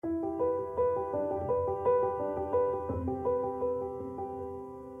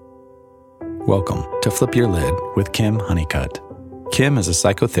Welcome to Flip Your Lid with Kim Honeycutt. Kim is a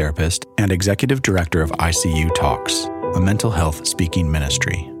psychotherapist and executive director of ICU Talks, a mental health speaking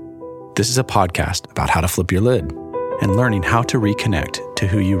ministry. This is a podcast about how to flip your lid and learning how to reconnect to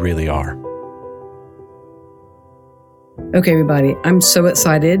who you really are. Okay, everybody, I'm so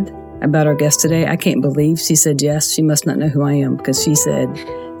excited about our guest today. I can't believe she said yes. She must not know who I am because she said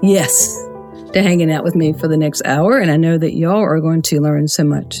yes to hanging out with me for the next hour. And I know that y'all are going to learn so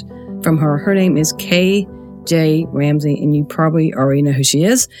much from her. Her name is KJ Ramsey, and you probably already know who she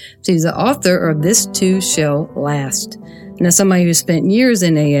is. She's the author of This Too Shall Last. Now, somebody who spent years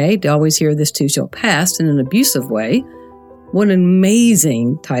in AA to always hear This Too Shall Pass in an abusive way. What an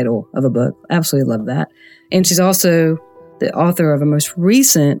amazing title of a book. Absolutely love that. And she's also the author of a most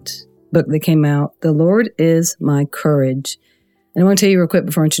recent book that came out, The Lord is My Courage. And I want to tell you real quick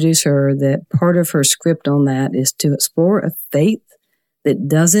before I introduce her that part of her script on that is to explore a faith that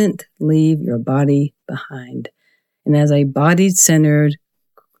doesn't leave your body behind. And as a body-centered,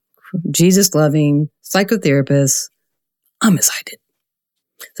 Jesus-loving psychotherapist, I'm excited.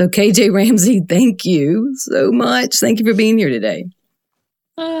 So KJ Ramsey, thank you so much. Thank you for being here today.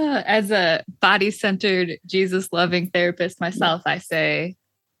 As a body-centered, Jesus-loving therapist myself, I say,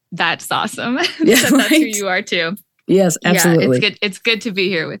 that's awesome. Yeah, That's right? who you are too. Yes, absolutely. Yeah, it's good to be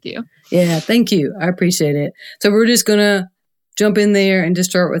here with you. Yeah, thank you. I appreciate it. So we're just going to jump in there and just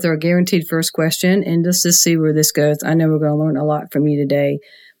start with our guaranteed first question and just to see where this goes. I know we're going to learn a lot from you today,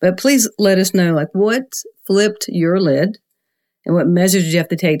 but please let us know, what flipped your lid and what measures did you have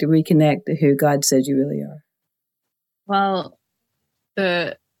to take to reconnect to who God said you really are? Well,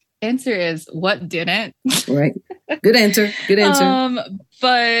 the answer is what didn't. Right. Good answer. Good answer.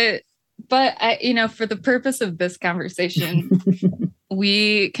 But I, for the purpose of this conversation,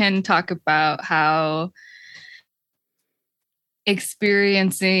 we can talk about how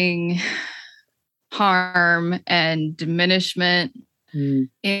experiencing harm and diminishment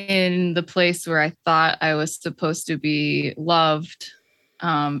in the place where I thought I was supposed to be loved,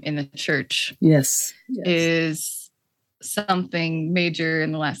 in the church, yes. is something major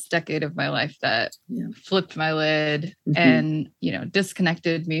in the last decade of my life that flipped my lid and,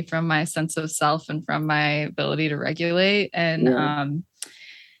 disconnected me from my sense of self and from my ability to regulate. And,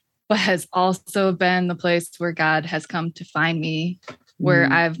 but has also been the place where God has come to find me, where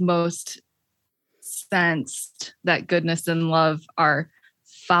I've most sensed that goodness and love are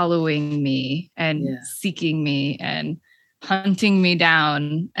following me and seeking me and hunting me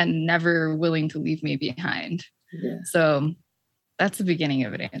down and never willing to leave me behind. Yeah. So that's the beginning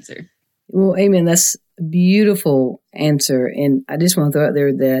of an answer. Well, amen. That's a beautiful answer. And I just want to throw out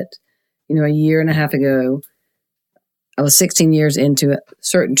there that, a year and a half ago, I was 16 years into a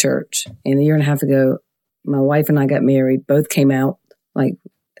certain church. And a year and a half ago, my wife and I got married. Both came out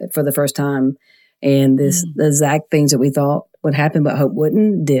for the first time. And the exact things that we thought would happen, but hope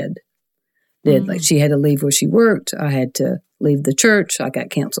wouldn't, did. Like she had to leave where she worked. I had to leave the church. I got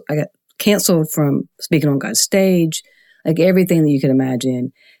canceled from speaking on God's stage, everything that you could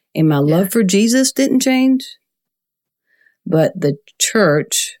imagine. And my love for Jesus didn't change. But the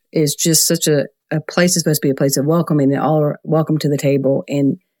church is just such a place is supposed to be a place of welcoming, and all are welcome to the table.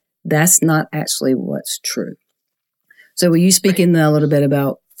 And that's not actually what's true. So will you speak in a little bit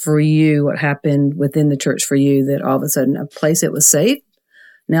about, for you, what happened within the church for you, that all of a sudden a place that was safe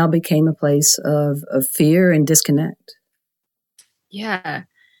now became a place of fear and disconnect? Yeah.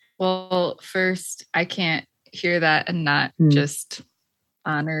 Well, first, I can't hear that and not just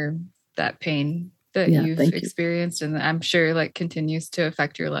honor that pain that you've experienced. And I'm sure continues to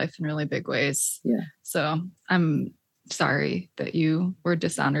affect your life in really big ways. Yeah. So I'm sorry that you were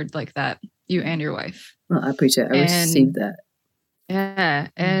dishonored like that, you and your wife. Well, I appreciate it. I received that. Yeah.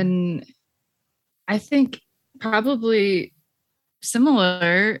 And I think probably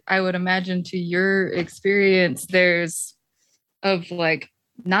similar, I would imagine, to your experience, there's of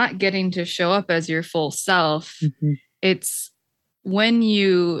not getting to show up as your full self. It's when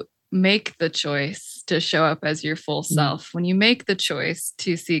you make the choice to show up as your full self, when you make the choice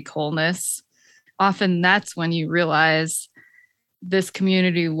to seek wholeness, often that's when you realize this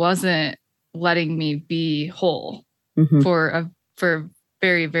community wasn't letting me be whole for a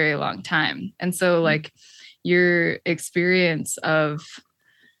very, very long time. And so your experience of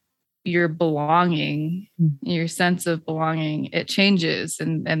your belonging, your sense of belonging, it changes.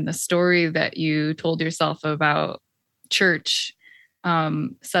 And the story that you told yourself about church,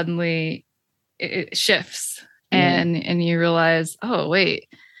 suddenly it shifts and you realize, oh, wait,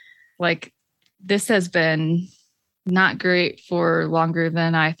 this has been not great for longer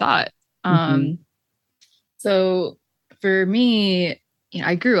than I thought. So for me,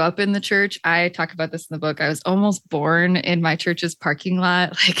 I grew up in the church. I talk about this in the book. I was almost born in my church's parking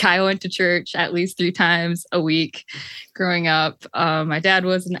lot. Like I went to church at least 3 times a week growing up. My dad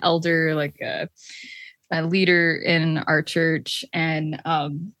was an elder, like a leader in our church. And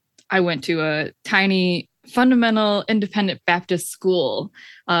I went to a tiny fundamental independent Baptist school,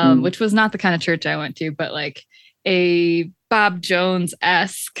 which was not the kind of church I went to, but like a Bob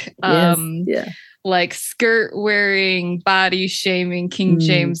Jones-esque, like skirt wearing, body shaming, King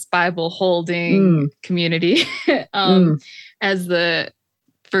James Bible holding community as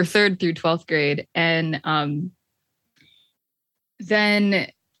for 3rd through 12th grade. And then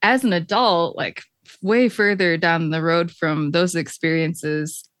as an adult, like way further down the road from those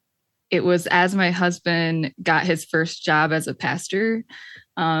experiences, it was as my husband got his first job as a pastor,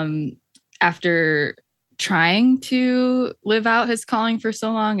 after trying to live out his calling for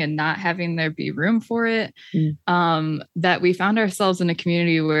so long and not having there be room for it, that we found ourselves in a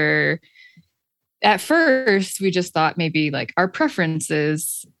community where at first we just thought maybe like our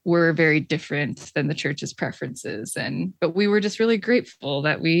preferences were very different than the church's preferences. But we were just really grateful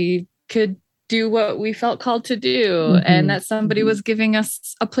that we could do what we felt called to do, and that somebody was giving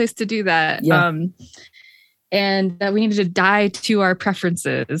us a place to do that. And that we needed to die to our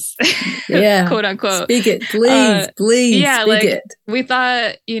preferences, quote unquote. Speak it, please, please. Yeah, speak like it. we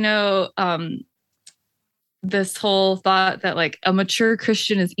thought, this whole thought that like a mature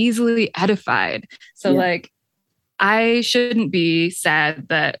Christian is easily edified. So like, I shouldn't be sad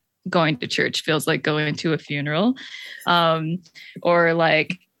that going to church feels like going to a funeral, or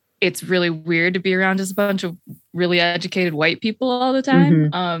like it's really weird to be around just a bunch of really educated white people all the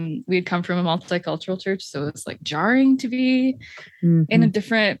time. We'd come from a multicultural church, so it's like jarring to be in a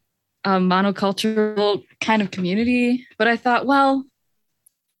different monocultural kind of community. But I thought, well,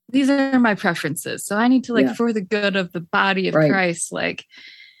 these are my preferences, so I need to like for the good of the body of Christ, like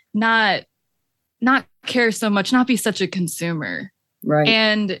not care so much, not be such a consumer. Right.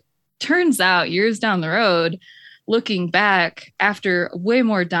 And turns out years down the road, looking back after way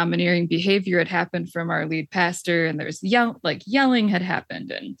more domineering behavior had happened from our lead pastor, and there's yelling had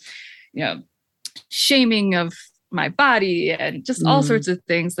happened, and shaming of my body and just all sorts of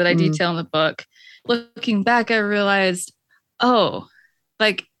things that I detail in the book. Looking back, I realized,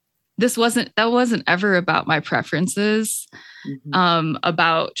 like that wasn't ever about my preferences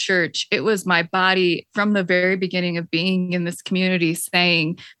about church. It was my body from the very beginning of being in this community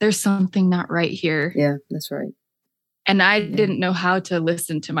saying there's something not right here. Yeah, that's right. And I didn't know how to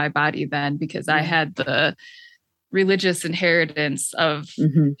listen to my body then, because I had the religious inheritance of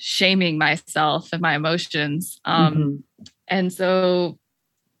shaming myself and my emotions. And so,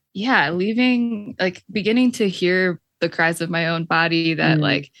 beginning to hear the cries of my own body that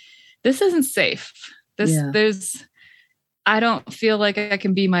like, this isn't safe. I don't feel like I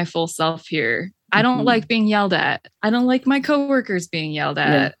can be my full self here. I don't like being yelled at. I don't like my coworkers being yelled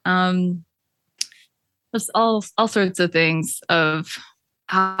at. Just all sorts of things of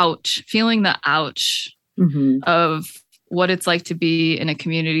ouch, feeling the ouch of what it's like to be in a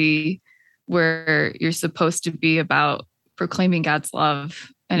community where you're supposed to be about proclaiming God's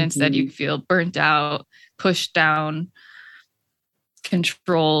love. And instead you feel burnt out, pushed down,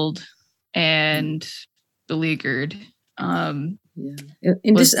 controlled, and beleaguered. And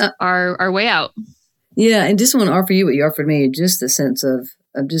just our way out. Yeah. And just want to offer you what you offered me, just a sense of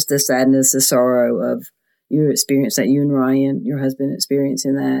just the sadness, the sorrow of your experience, that you and Ryan, your husband,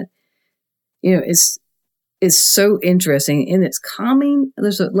 experiencing that. It's so interesting, and it's calming.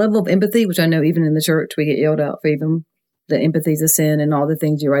 There's a level of empathy, which I know even in the church we get yelled out for, even the empathy is a sin and all the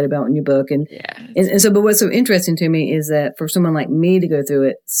things you write about in your book. And but what's so interesting to me is that for someone like me to go through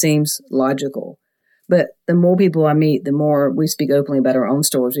it seems logical. But the more people I meet, the more we speak openly about our own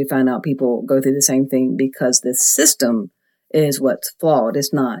stories, we find out people go through the same thing because the system is what's flawed.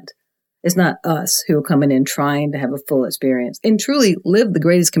 It's not us who are coming in trying to have a full experience and truly live the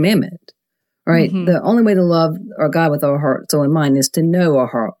greatest commandment, right? The only way to love our God with our heart, soul, and mind is to know our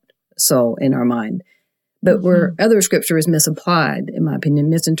heart, soul, and our mind. But where other scripture is misapplied, in my opinion,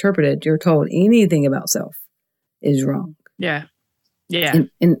 misinterpreted, you're told anything about self is wrong. Yeah. Yeah.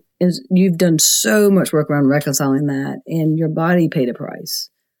 And you've done so much work around reconciling that, and your body paid a price.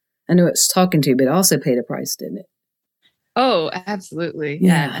 I know it's talking to you, but it also paid a price, didn't it? Oh, absolutely.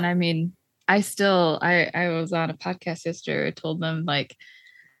 Yeah. And I mean, I was on a podcast yesterday. I told them, like,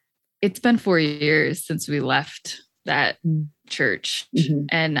 it's been 4 years since we left that church,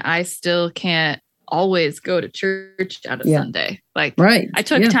 and I still can't always go to church on a Sunday. Like, I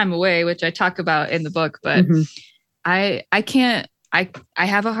took time away, which I talk about in the book, but I can't, I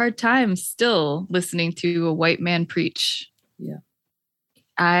have a hard time still listening to a white man preach. Yeah.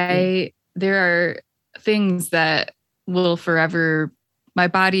 there are things that will forever, my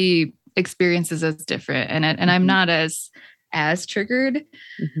body experiences as different. And I'm not as triggered.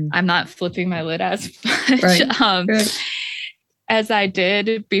 I'm not flipping my lid as much as I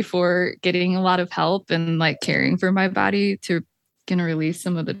did before getting a lot of help and like caring for my body to kind of release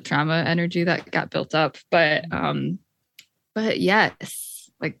some of the trauma energy that got built up. But yes,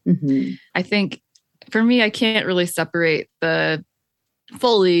 like I think for me, I can't really separate the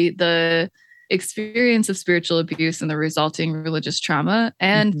experience of spiritual abuse and the resulting religious trauma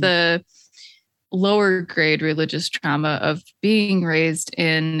and the lower grade religious trauma of being raised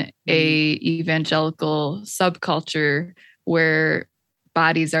in a evangelical subculture where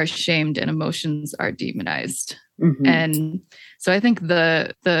bodies are shamed and emotions are demonized. And so I think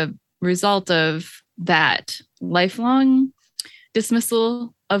the result of that lifelong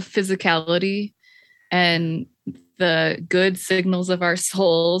dismissal of physicality and the good signals of our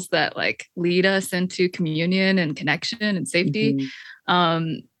souls that like lead us into communion and connection and safety,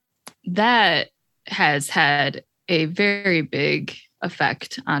 that has had a very big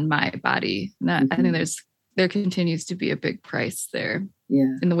effect on my body. And I think there continues to be a big price there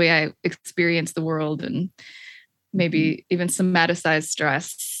in the way I experience the world and maybe even somaticize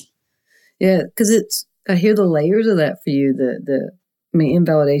stress. Yeah, because I hear the layers of that for you.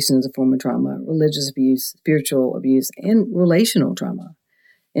 Invalidation is a form of trauma, religious abuse, spiritual abuse, and relational trauma.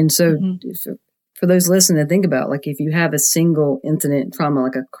 And so for those listening to think about, like if you have a single incident trauma,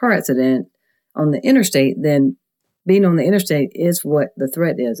 like a car accident on the interstate, then being on the interstate is what the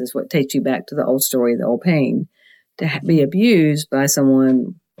threat is. It's what takes you back to the old story, the old pain. To be abused by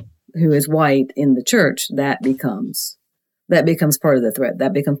someone who is white in the church, that becomes part of the threat.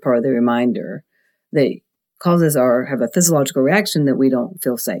 That becomes part of the reminder that causes have a physiological reaction that we don't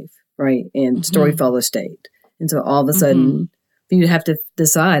feel safe, right? And story follows state. And so all of a sudden, you have to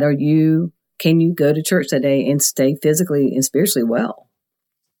decide, can you go to church that day and stay physically and spiritually well?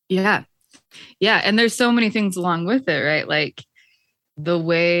 Yeah. Yeah. And there's so many things along with it, right? Like the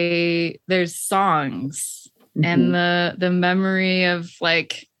way there's songs and the memory of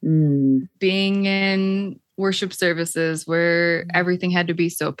like being in worship services where everything had to be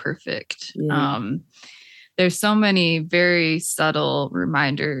so perfect. There's so many very subtle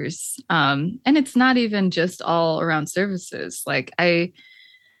reminders. And it's not even just all around services. Like I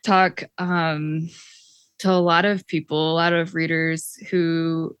talk to a lot of people, a lot of readers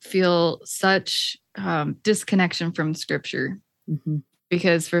who feel such disconnection from scripture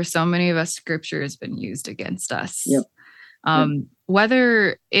because for so many of us, scripture has been used against us.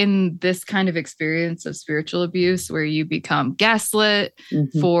 Whether in this kind of experience of spiritual abuse where you become gaslit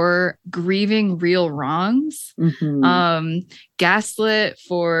for grieving real wrongs, gaslit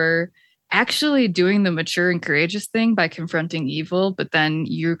for actually doing the mature and courageous thing by confronting evil, but then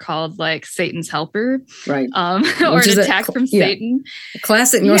you're called like Satan's helper, right? Or an attack from Satan. A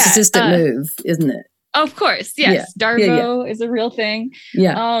classic narcissistic move, isn't it? Of course, yes. Darbo is a real thing.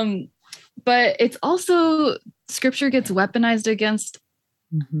 But it's also scripture gets weaponized against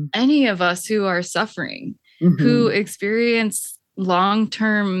any of us who are suffering, who experience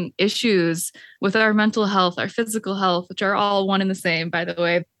long-term issues with our mental health, our physical health, which are all one and the same, by the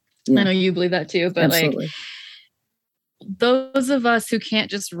way. I know you believe that too, but Absolutely. Like those of us who can't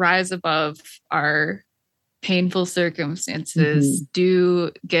just rise above our painful circumstances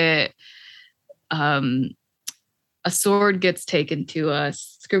do get a sword gets taken to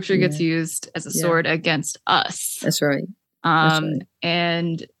us. Scripture gets used as a sword against us. That's right.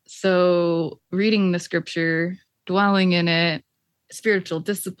 And so reading the scripture, dwelling in it, spiritual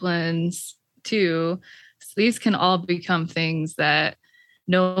disciplines too, these can all become things that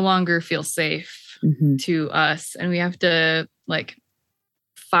no longer feel safe to us. And we have to like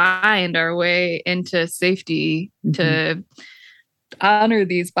find our way into safety to honor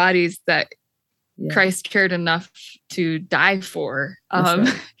these bodies that Christ cared enough to die for.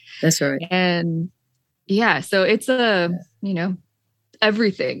 That's right. And so it's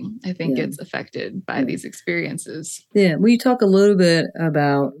everything I think gets affected by these experiences. Yeah. Will you talk a little bit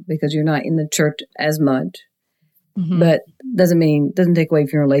about, because you're not in the church as much, but doesn't take away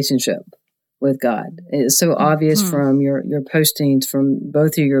from your relationship with God. It's so obvious from your postings, from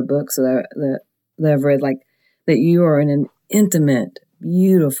both of your books that I've read, like that you are in an intimate,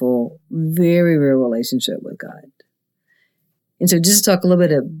 beautiful, very real relationship with God. And so just talk a little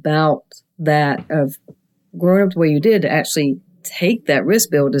bit about that, of growing up the way you did, to actually take that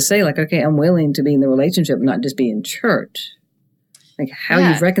risk, Bill, to say like, okay, I'm willing to be in the relationship, not just be in church. Like how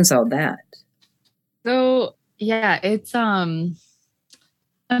you've reconciled that. So it's and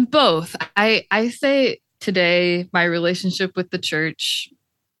both. I say today my relationship with the church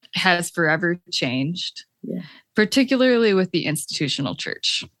has forever changed, Yeah. particularly with the institutional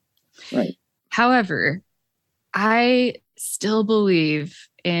church. Right. However, I still believe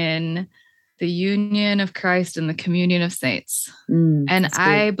in the union of Christ and the communion of saints. And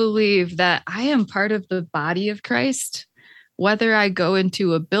I believe that I am part of the body of Christ, whether I go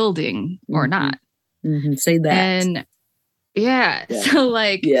into a building or not. Say that. And so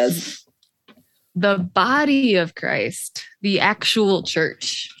like, yes, the body of Christ, the actual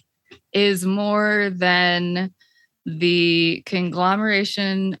church, is more than the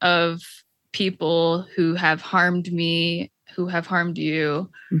conglomeration of people who have harmed me, who have harmed you.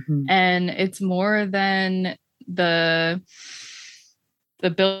 And it's more than the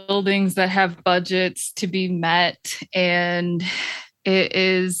buildings that have budgets to be met. And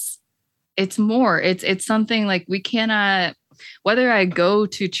it's more, it's something like we cannot, whether I go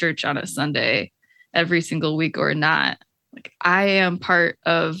to church on a Sunday every single week or not, like I am part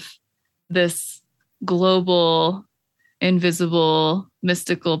of this global, invisible,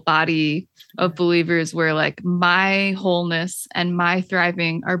 mystical body of believers where like my wholeness and my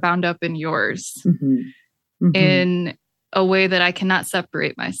thriving are bound up in yours in a way that I cannot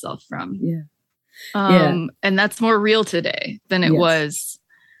separate myself from. And that's more real today than it was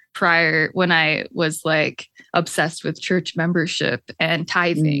prior, when I was like obsessed with church membership and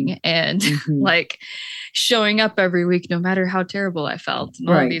tithing and like showing up every week, no matter how terrible I felt, and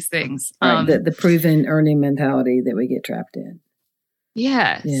all of these things. The proven earning mentality that we get trapped in.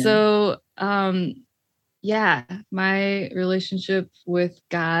 So, my relationship with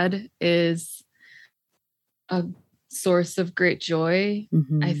God is a source of great joy.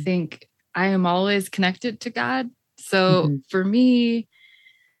 I think I am always connected to God. So for me,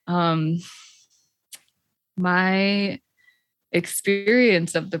 my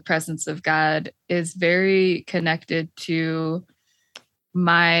experience of the presence of God is very connected to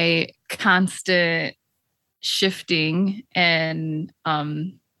my constant shifting and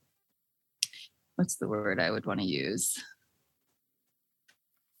what's the word I would want to use?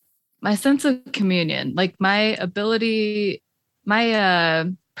 My sense of communion, like my ability, my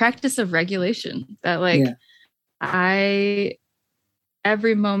practice of regulation, that like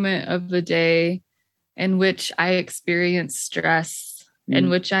every moment of the day in which I experience stress, in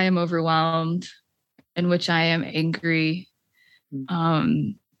which I am overwhelmed, in which I am angry,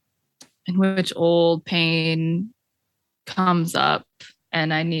 in which old pain comes up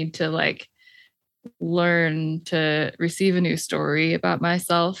and I need to like learn to receive a new story about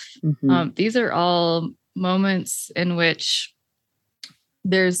myself. These are all moments in which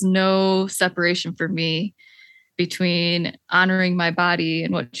there's no separation for me between honoring my body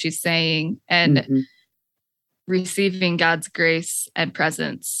and what she's saying and receiving God's grace and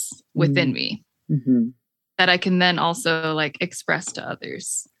presence within me that I can then also like express to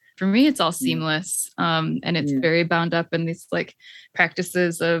others. For me, it's all seamless. And it's very bound up in these like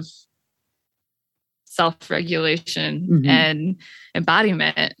practices of self-regulation and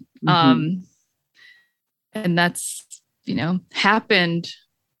embodiment. And that's, happened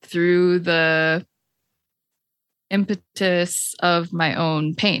through the impetus of my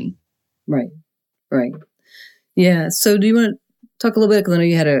own pain. Right. Yeah. So do you want to talk a little bit? Because I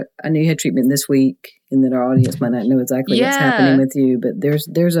know you had treatment this week, and that our audience might not know exactly what's happening with you, but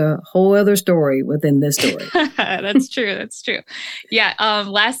there's a whole other story within this story. That's true. Yeah.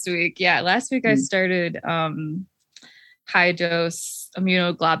 Last week I started high dose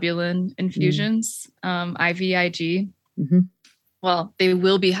immunoglobulin infusions, IVIG. Well, they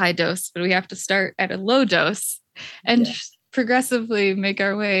will be high dose, but we have to start at a low dose and progressively make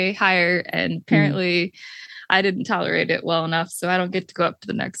our way higher. And apparently I didn't tolerate it well enough, so I don't get to go up to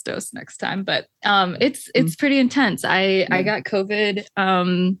the next dose next time. But it's pretty intense. I got COVID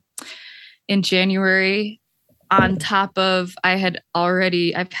in January. On top of I've had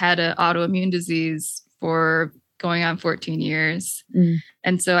an autoimmune disease for going on 14 years.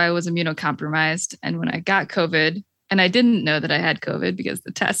 And so I was immunocompromised. And when I got COVID, and I didn't know that I had COVID because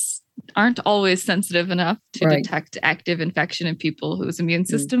the tests aren't always sensitive enough to detect active infection in people whose immune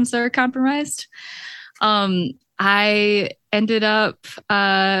systems are compromised. I ended up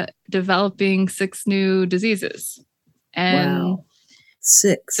developing 6 new diseases. And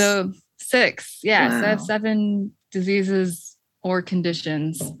 6. So 6. Yeah. Wow. So I have 7 diseases or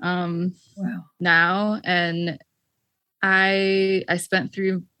conditions now. And I spent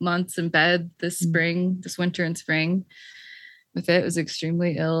 3 months in bed this winter and spring with it. It was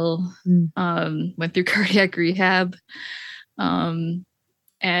extremely ill. Went through cardiac rehab. And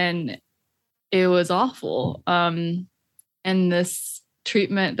it was awful. And this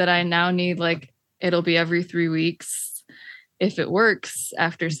treatment that I now need, like it'll be every 3 weeks, if it works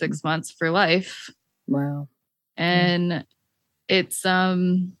after 6 months for life. Wow. And it's a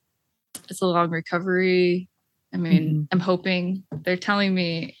long recovery. I mean, I'm hoping, they're telling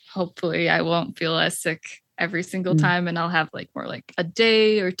me, hopefully I won't feel as sick every single time, and I'll have like more like a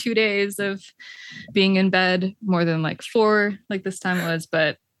day or 2 days of being in bed more than like 4 like this time was.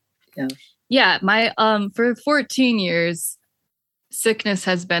 But yeah, my for 14 years sickness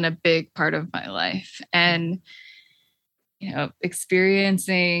has been a big part of my life, and you know,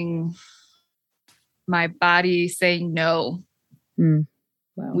 experiencing my body saying no.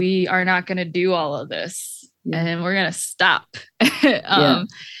 Wow. We are not going to do all of this, and we're going to stop.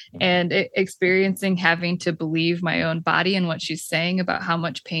 And experiencing having to believe my own body and what she's saying about how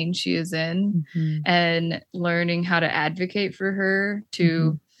much pain she is in, and learning how to advocate for her,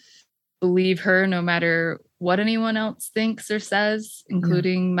 to believe her no matter what anyone else thinks or says,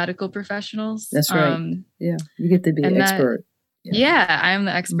 including medical professionals. That's right. You get to be an expert. I'm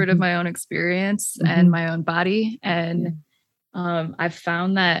the expert of my own experience and my own body. And I've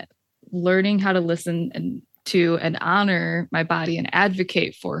found that learning how to listen to and honor my body and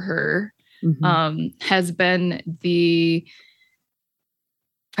advocate for her has been the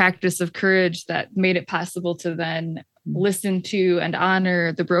practice of courage that made it possible to then listen to and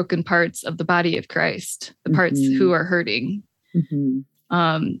honor the broken parts of the body of Christ, the parts who are hurting,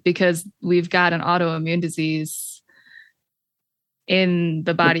 because we've got an autoimmune disease in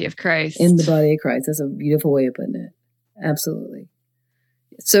the body of Christ. In the body of Christ. That's a beautiful way of putting it. Absolutely.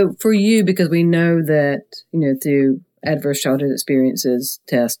 So for you, because we know that, you know, through adverse childhood experiences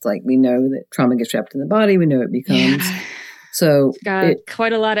tests, like we know that trauma gets trapped in the body, we know it becomes. So got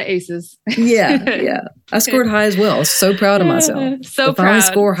quite a lot of aces. I scored high as well. So proud of myself. So proud.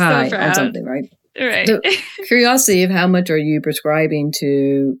 Score high on something, right? Right. So curiosity of how much are you prescribing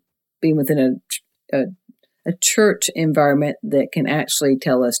to being within a church environment that can actually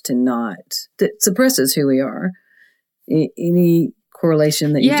tell us that suppresses who we are? Any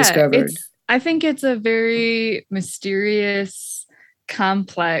correlation that you've discovered? I think it's a very mysterious,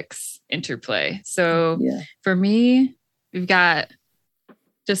 complex interplay. So for me, we've got,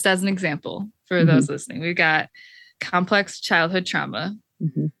 just as an example for those listening, we've got complex childhood trauma,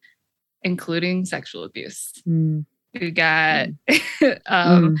 including sexual abuse. We've got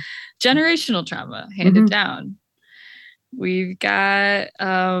generational trauma handed down. We've got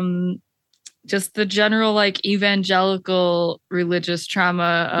just the general like evangelical religious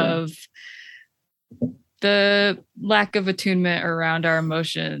trauma of the lack of attunement around our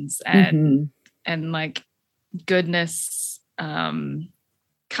emotions and like goodness,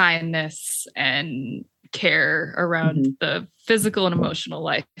 kindness and care around the physical and emotional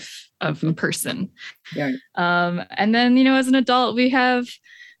life of a person. And then, you know, as an adult, we have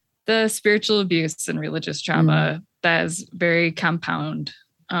the spiritual abuse and religious trauma that is very compound.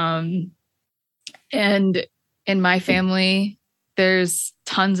 And in my family, there's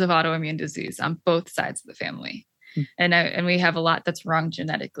tons of autoimmune disease on both sides of the family. And we have a lot that's wrong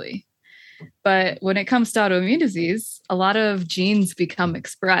genetically. But when it comes to autoimmune disease, a lot of genes become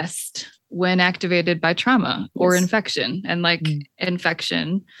expressed when activated by trauma or infection. And like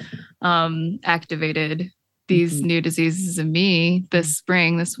infection activated these new diseases in me this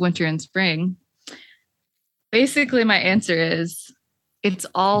winter and spring. Basically, my answer is it's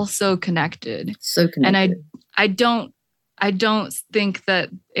all so connected. And I don't think that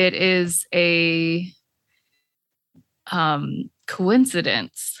it is a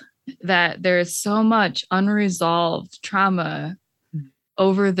coincidence that there is so much unresolved trauma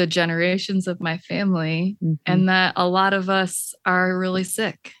over the generations of my family, and that a lot of us are really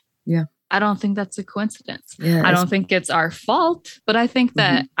sick. I don't think that's a coincidence. I don't think it's our fault, but I think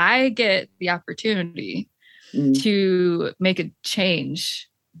that I get the opportunity to make a change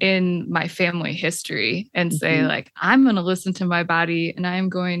in my family history and say, like, I'm going to listen to my body and I'm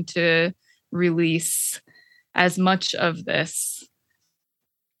going to release as much of this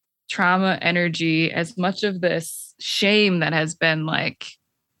trauma energy, as much of this shame that has been like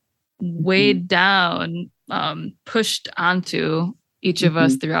weighed down, pushed onto each of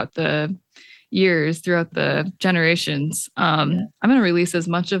us throughout the years, throughout the generations. I'm going to release as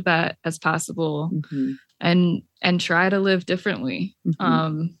much of that as possible and try to live differently.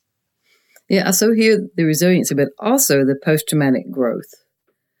 I so hear the resiliency, but also the post-traumatic growth,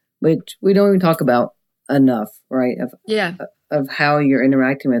 which we don't even talk about enough, right? Of how you're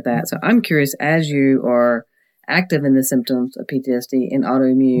interacting with that. So I'm curious, as you are active in the symptoms of PTSD and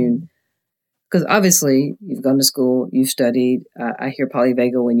autoimmune, because obviously you've gone to school, you've studied. I hear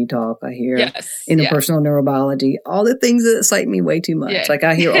polyvagal when you talk. I hear interpersonal neurobiology, all the things that excite me way too much. Like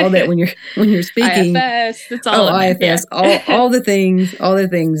I hear all that when you're speaking. IFS, it's all IFS, all the things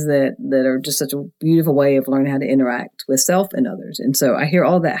that are just such a beautiful way of learning how to interact with self and others. And so I hear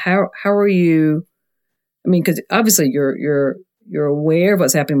all that. How are you? I mean, because obviously you're aware of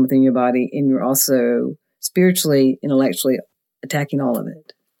what's happening within your body, and you're also spiritually, intellectually attacking all of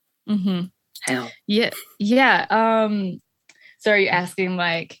it. Mm-hmm. How? Yeah. So are you asking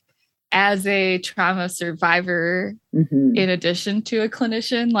like, as a trauma survivor, in addition to a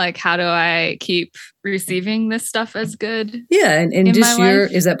clinician, like how do I keep receiving this stuff as good? Yeah, and just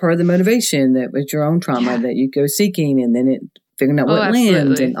is that part of the motivation that with your own trauma that you go seeking, and then figuring out what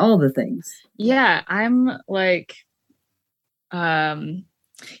lands and all the things. Yeah, I'm like, in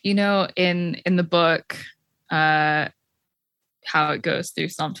the book, how it goes through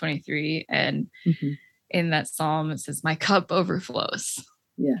Psalm 23, and in that psalm it says, "My cup overflows."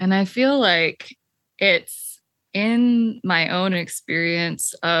 Yeah, and I feel like it's in my own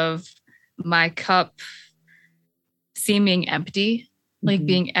experience of my cup seeming empty, like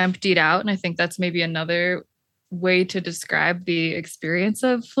being emptied out, and I think that's maybe another way to describe the experience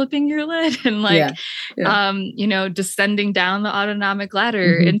of flipping your lid and descending down the autonomic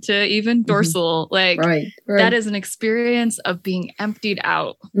ladder into even dorsal, that is an experience of being emptied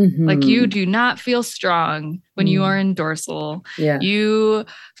out. Like you do not feel strong when you are in dorsal. You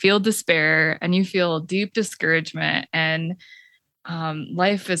feel despair and you feel deep discouragement, and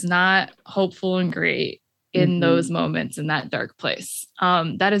life is not hopeful and great in those moments, in that dark place.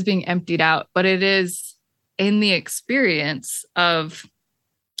 That is being emptied out, but it is in the experience of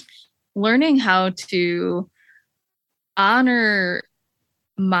learning how to honor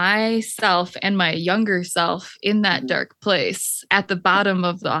myself and my younger self in that dark place at the bottom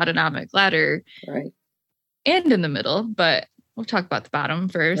of the autonomic ladder, right, and in the middle, but we'll talk about the bottom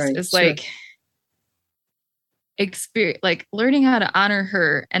first. Right, is like experience, like learning how to honor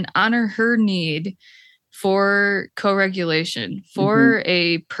her and honor her need for co-regulation, for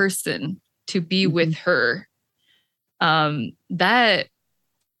a person to be with her. That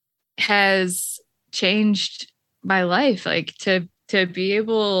has changed my life, like to be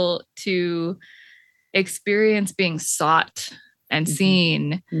able to experience being sought and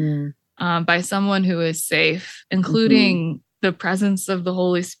seen by someone who is safe, including the presence of the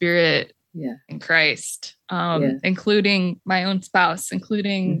Holy Spirit and Christ, including my own spouse,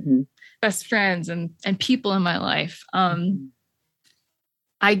 including best friends and people in my life.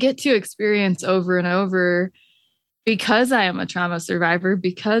 I get to experience over and over, because I am a trauma survivor,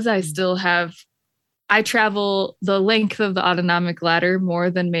 because I still I travel the length of the autonomic ladder more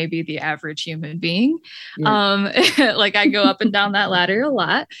than maybe the average human being. Like I go up and down that ladder a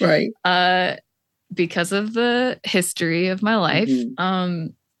lot, right? Because of the history of my life.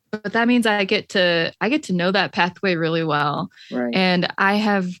 But that means I get to know that pathway really well, right? And I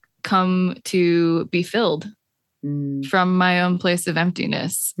have come to be filled from my own place of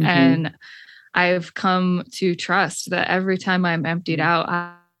emptiness, and I've come to trust that every time I'm emptied out,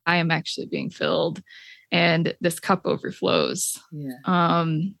 I am actually being filled, and this cup overflows.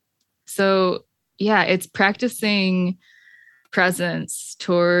 So it's practicing presence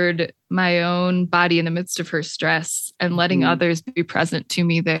toward my own body in the midst of her stress, and letting others be present to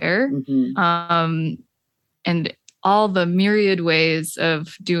me there. And all the myriad ways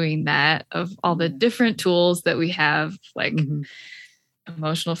of doing that, of all the different tools that we have, like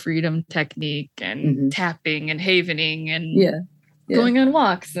emotional freedom technique and tapping and havening and going on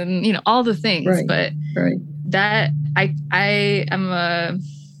walks and, all the things. Right. But that I am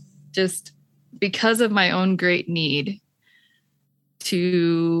just because of my own great need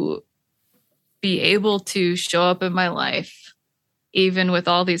to be able to show up in my life, even with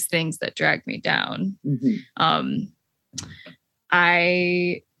all these things that drag me down.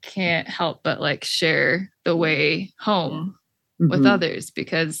 I can't help but share the way home with others,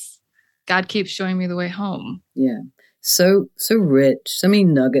 because God keeps showing me the way home. Yeah. So rich, so many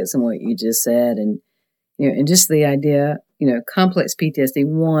nuggets in what you just said. And, and just the idea, complex PTSD,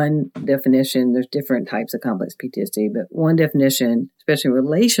 one definition, there's different types of complex PTSD, but one definition, especially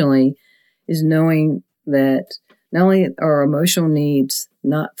relationally, is knowing that not only are our emotional needs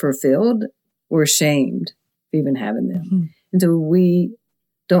not fulfilled, we're ashamed of even having them. And so we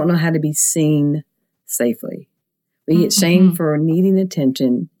don't know how to be seen safely. We get shamed for needing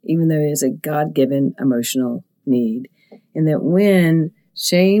attention, even though it is a God-given emotional need. And that when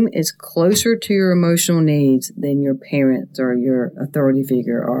shame is closer to your emotional needs than your parents or your authority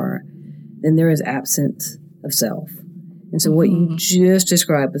figure are, then there is absence of self. And so what you just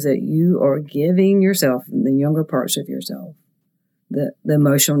described is that you are giving yourself, the younger parts of yourself, the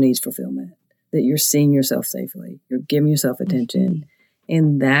emotional needs fulfillment, that you're seeing yourself safely, you're giving yourself attention.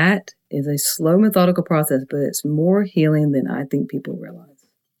 And that is a slow, methodical process, but it's more healing than I think people realize.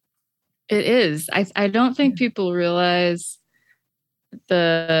 It is. I don't think people realize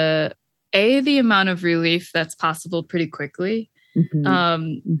the amount of relief that's possible pretty quickly.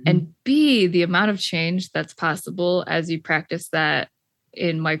 And B, the amount of change that's possible as you practice that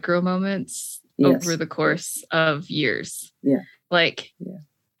in micro moments over the course of years. Like,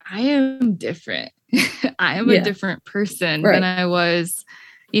 I am different. I am a different person than I was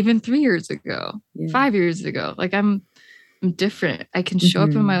even 3 years ago, 5 years ago. Like, I'm different. I can show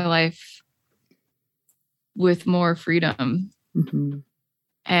up in my life with more freedom.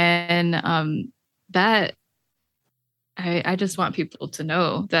 And that I just want people to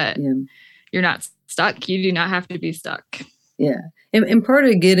know that you're not stuck. You do not have to be stuck. Yeah. And part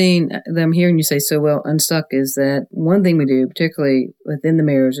of getting them hearing you say so well unstuck is that one thing we do, particularly within the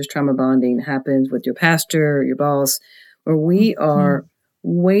marriage, is trauma bonding happens with your pastor, your boss, where we are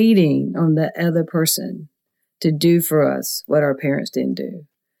waiting on the other person to do for us what our parents didn't do.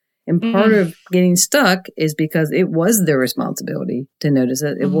 And part of getting stuck is because it was their responsibility to notice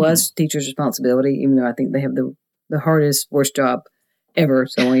it. It was teachers' responsibility, even though I think they have the hardest, worst job ever.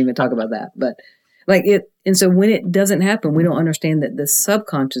 So I won't even talk about that. But like it, and so when it doesn't happen, we don't understand that the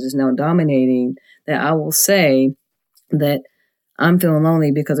subconscious is now dominating, that I will say that I'm feeling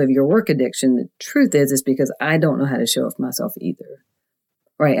lonely because of your work addiction. The truth is because I don't know how to show up for myself either.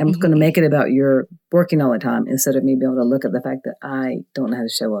 Right. I'm going to make it about your working all the time instead of me being able to look at the fact that I don't know how to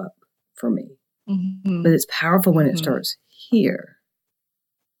show up for me. But it's powerful when it starts here.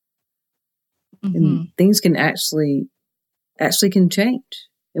 And things can actually can change.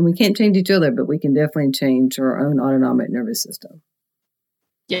 And we can't change each other, but we can definitely change our own autonomic nervous system.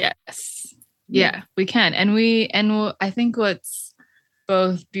 Yes. Yeah, we can. And I think what's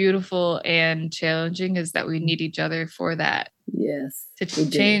both beautiful and challenging is that we need each other for that. Yes. To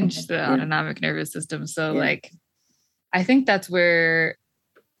change the autonomic nervous system. So like, I think that's where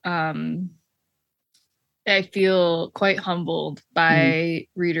I feel quite humbled by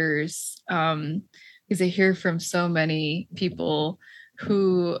readers because I hear from so many people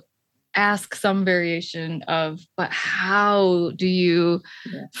who ask some variation of, but how do you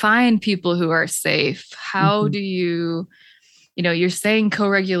find people who are safe? How do you, you're saying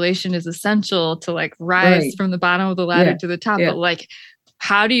co-regulation is essential to like rise from the bottom of the ladder to the top, but like,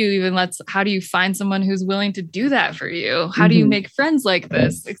 how do you find someone who's willing to do that for you? How do you make friends like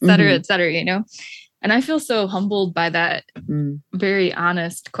this, et cetera, And I feel so humbled by that very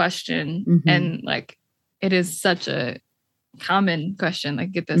honest question. And like, it is such a common question. I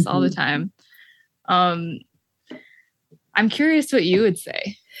get this all the time. I'm curious what you would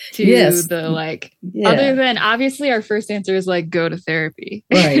say to the like, other than obviously our first answer is like, go to therapy,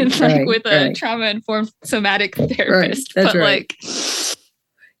 with a trauma-informed somatic therapist. That's but like,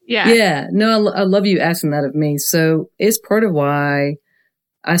 no, I love you asking that of me. So it's part of why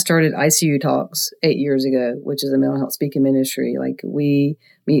I started ICU Talks 8 years ago, which is a mental health speaking ministry. Like we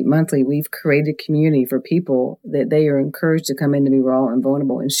meet monthly. We've created community for people that they are encouraged to come in to be raw and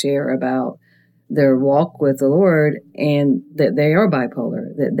vulnerable and share about their walk with the Lord, and that they are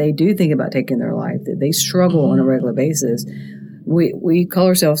bipolar, that they do think about taking their life, that they struggle on a regular basis. We call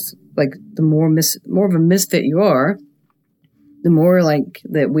ourselves like the more of a misfit you are, the more like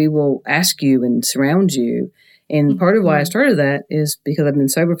that we will ask you and surround you. And part of why I started that is because I've been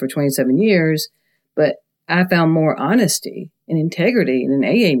sober for 27 years, but I found more honesty and integrity in an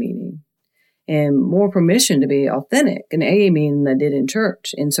AA meeting and more permission to be authentic in an AA meeting than I did in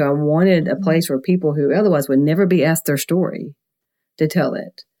church. And so I wanted a place where people who otherwise would never be asked their story to tell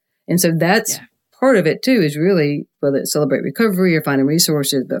it. And so that's part of it too, is really whether it's Celebrate Recovery or finding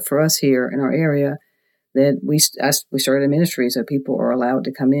resources. But for us here in our area, that we started a ministry so people are allowed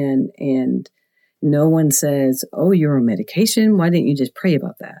to come in and no one says, oh, you're on medication. Why didn't you just pray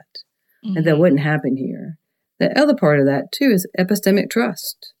about that? And that wouldn't happen here. The other part of that, too, is epistemic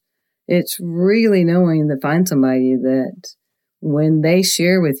trust. It's really knowing to find somebody that when they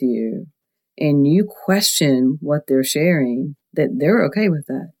share with you and you question what they're sharing, that they're okay with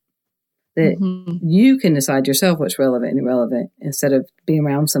that. That you can decide yourself what's relevant and irrelevant instead of being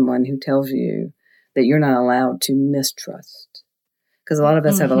around someone who tells you that you're not allowed to mistrust. Because a lot of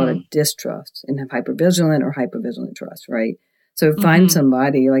us have a lot of distrust and have hypervigilant or hypervigilant trust, right? So find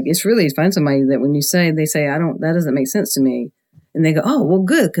somebody, like find somebody that when you say, they say, that doesn't make sense to me. And they go, oh, well,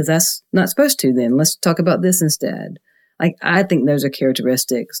 good, because that's not supposed to then. Let's talk about this instead. Like, I think those are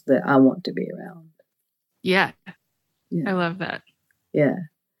characteristics that I want to be around. Yeah. Yeah. I love that. Yeah.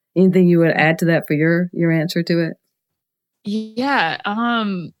 Anything you would add to that for your answer to it? Yeah.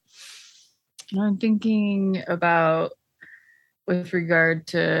 I'm thinking about with regard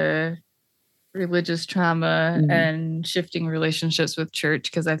to religious trauma and shifting relationships with church,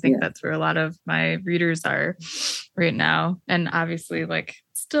 because I think that's where a lot of my readers are right now. And obviously, like,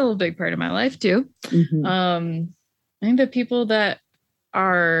 still a big part of my life too. I think the people that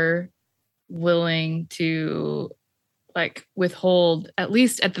are willing to like withhold, at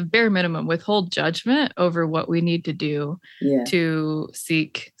least at the bare minimum, withhold judgment over what we need to do to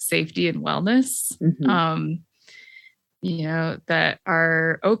seek safety and wellness, you know, that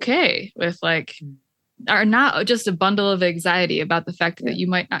are okay with like, are not just a bundle of anxiety about the fact that you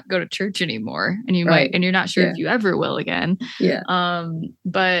might not go to church anymore, and you might, and you're not sure if you ever will again.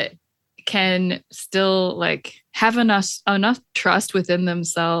 But can still like have enough trust within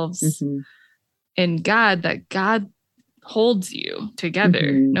themselves in God, that God holds you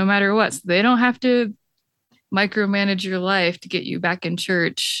together no matter what. So they don't have to micromanage your life to get you back in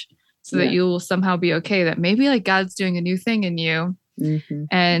church so that you will somehow be okay. That maybe like God's doing a new thing in you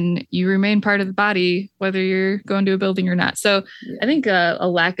and you remain part of the body, whether you're going to a building or not. So I think a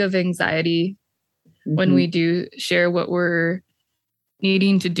lack of anxiety when we do share what we're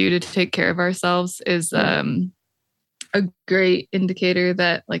needing to do to take care of ourselves is a great indicator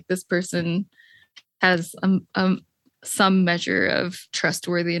that like this person has some measure of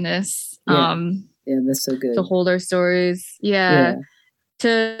trustworthiness. That's so good. To hold our stories.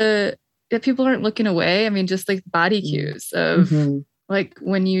 That people aren't looking away. I mean, just like body cues of like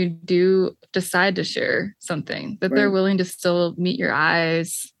when you do decide to share something, that they're willing to still meet your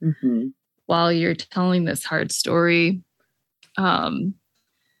eyes while you're telling this hard story.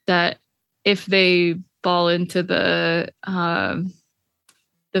 That if they fall into the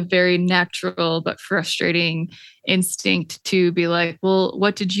very natural but frustrating instinct to be like, well,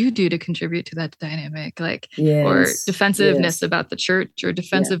 what did you do to contribute to that dynamic? Like, or defensiveness about the church, or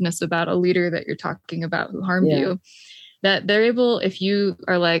defensiveness about a leader that you're talking about who harmed you, that they're able, if you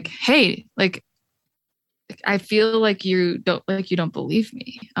are like, hey, like, I feel like you don't believe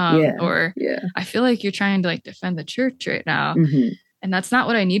me. Or I feel like you're trying to like defend the church right now. And that's not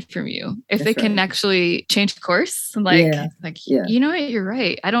what I need from you. If they can actually change course, like, you know what, you're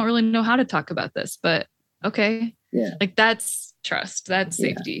right. I don't really know how to talk about this, but okay. Like that's trust, that's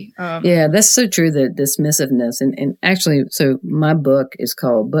safety. That's so true, the dismissiveness. And actually, so my book is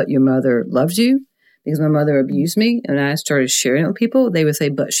called But Your Mother Loves You, because my mother abused me, and I started sharing it with people. They would say,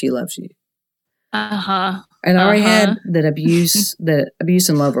 but she loves you. And I already had that abuse, that abuse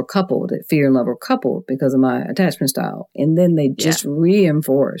and love were coupled, that fear and love were coupled because of my attachment style. And then they just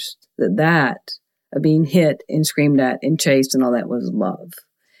reinforced that of being hit and screamed at and chased and all that was love.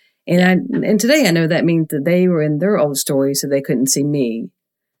 And today I know that means that they were in their old story, so they couldn't see me.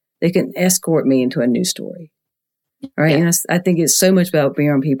 They couldn't escort me into a new story. Right. And I think it's so much about being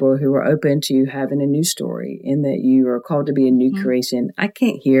around people who are open to having a new story, and that you are called to be a new creation. I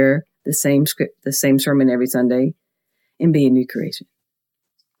can't hear the same script, the same sermon every Sunday and be a new creation.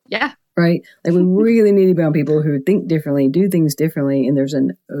 Right. Like we really need to be around people who think differently, do things differently, and there's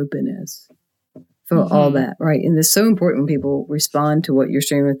an openness for all that. Right. And it's so important when people respond to what you're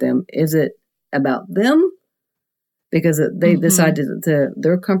sharing with them. Is it about them because they decide to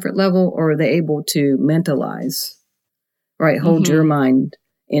their comfort level, or are they able to mentalize? Right. Hold your mind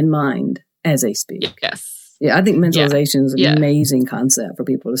in mind as they speak. Yeah, I think mentalization is an amazing concept for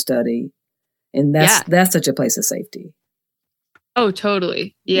people to study. And that's such a place of safety. Oh,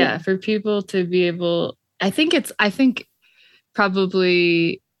 totally. Yeah. For people to be able, I think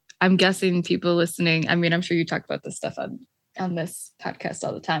probably, I'm guessing people listening, I mean, I'm sure you talk about this stuff on this podcast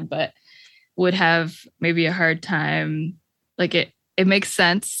all the time, but would have maybe a hard time. Like it makes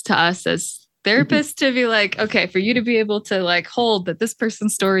sense to us as therapists to be like, okay, for you to be able to like hold that this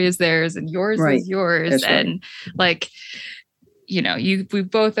person's story is theirs and yours is yours. That's and like, you know, we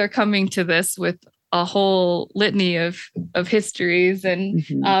both are coming to this with a whole litany of histories, and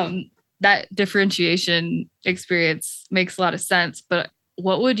that differentiation experience makes a lot of sense. But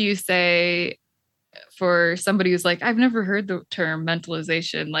what would you say for somebody who's like, I've never heard the term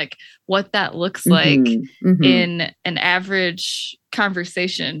mentalization, like what that looks like in an average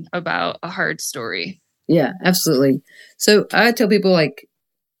conversation about a hard story? Yeah, absolutely. So I tell people, like,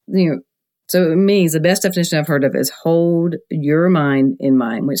 you know, so it means the best definition I've heard of is hold your mind in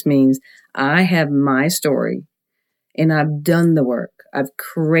mind, which means I have my story and I've done the work. I've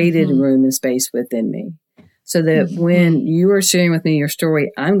created room and space within me, so that when you are sharing with me your story,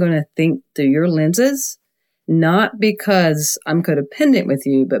 I'm going to think through your lenses not because I'm codependent with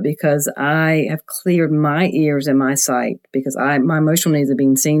you, but because I have cleared my ears and my sight, because my emotional needs are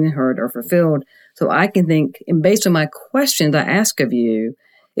being seen and heard or fulfilled. So I can think, and based on my questions I ask of you,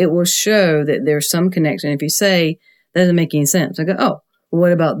 it will show that there's some connection. If you say, that doesn't make any sense, I go, oh, well,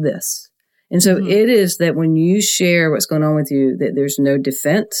 what about this? And so it is that when you share what's going on with you, that there's no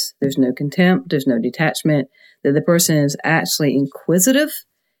defense, there's no contempt, there's no detachment, that the person is actually inquisitive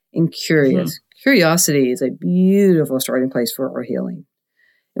and curious. Curiosity is a beautiful starting place for our healing.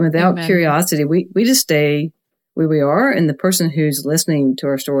 And without curiosity, we just stay where we are. And the person who's listening to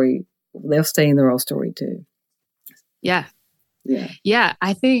our story, they'll stay in their own story too. Yeah.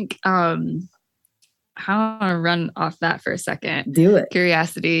 I think I want to run off that for a second. Do it.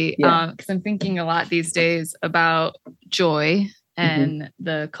 Curiosity. Because I'm thinking a lot these days about joy and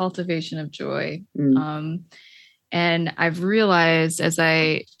the cultivation of joy. And I've realized as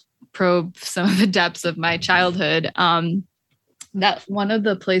I probe some of the depths of my childhood, that one of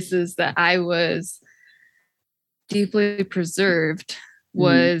the places that I was deeply preserved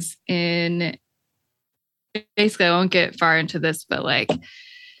was in, basically, I won't get far into this, but like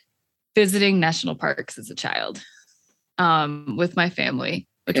visiting national parks as a child with my family,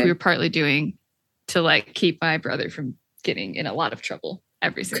 which we were partly doing to like keep my brother from getting in a lot of trouble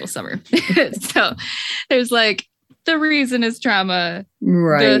every single summer. So there's like, the reason is trauma.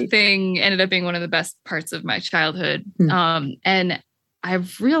 Right. The thing ended up being one of the best parts of my childhood. And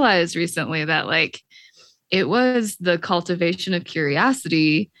I've realized recently that like it was the cultivation of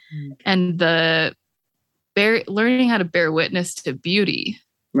curiosity and the learning how to bear witness to beauty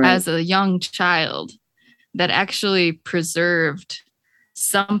as a young child that actually preserved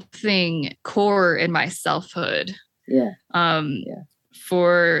something core in my selfhood.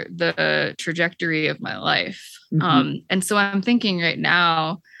 For the trajectory of my life. And so I'm thinking right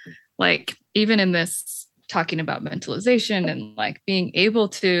now, like, even in this talking about mentalization and like being able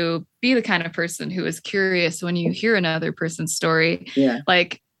to be the kind of person who is curious when you hear another person's story,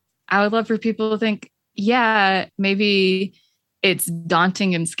 like, I would love for people to think, maybe it's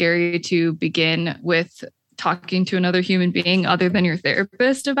daunting and scary to begin with talking to another human being other than your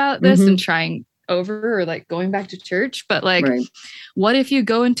therapist about this and trying over or like going back to church, but like what if you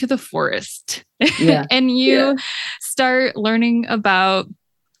go into the forest and you start learning about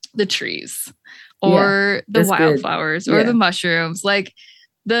the trees or the wildflowers or the mushrooms? Like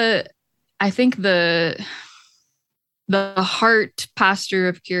I think the heart posture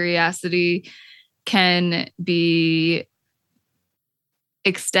of curiosity can be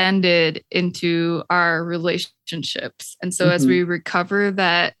extended into our relationships. And so as we recover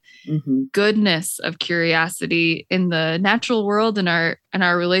that goodness of curiosity in the natural world and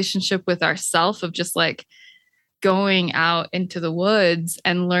our relationship with ourself, of just like going out into the woods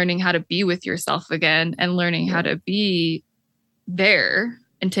and learning how to be with yourself again and learning how to be there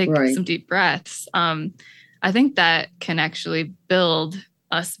and take some deep breaths. I think that can actually build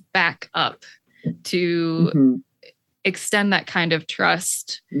us back up to extend that kind of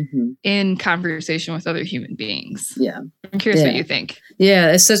trust in conversation with other human beings. I'm curious what you think.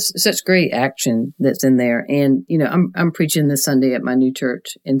 It's such great action that's in there. And, you know, I'm preaching this Sunday at my new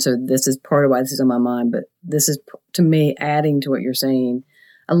church. And so this is part of why this is on my mind, but this is to me adding to what you're saying.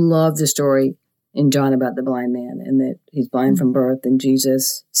 I love the story in John about the blind man and that he's blind from birth and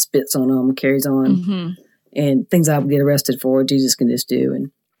Jesus spits on him, carries on and things I would get arrested for, Jesus can just do.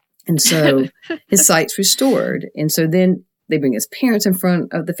 And so his sight's restored. And so then they bring his parents in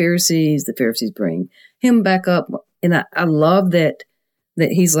front of the Pharisees bring him back up. And I love that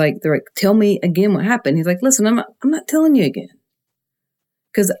he's like, they're like, tell me again what happened. He's like, listen, I'm not telling you again.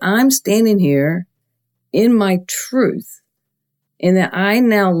 Because I'm standing here in my truth. And that I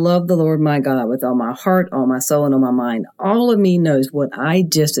now love the Lord my God with all my heart, all my soul, and all my mind. All of me knows what I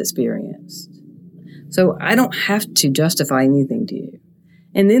just experienced. So I don't have to justify anything to you.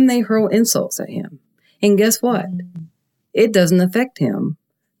 And then they hurl insults at him. And guess what? It doesn't affect him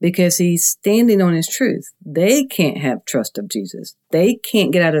because he's standing on his truth. They can't have trust of Jesus. They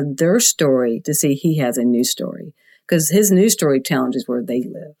can't get out of their story to see he has a new story because his new story challenges where they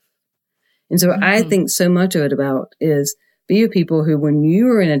live. And so I think so much of it about is be with people who, when you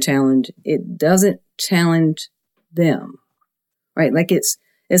are in a challenge, it doesn't challenge them, right? Like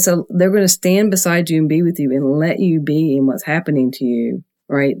they're going to stand beside you and be with you and let you be in what's happening to you.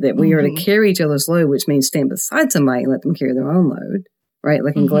 Right, that we are to carry each other's load, which means stand beside somebody and let them carry their own load. Right,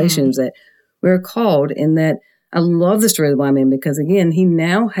 like in Galatians, that we're called. And that I love the story of the blind man because again, he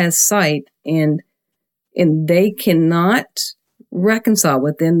now has sight, and they cannot reconcile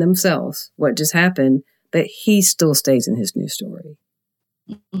within themselves what just happened, but he still stays in his new story.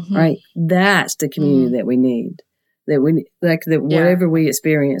 right? That's the community that we need. Whatever we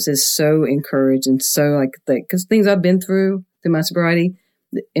experience is so encouraged and so because things I've been through my sobriety,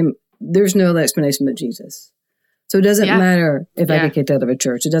 there's no other explanation but Jesus. So it doesn't matter if I get kicked out of a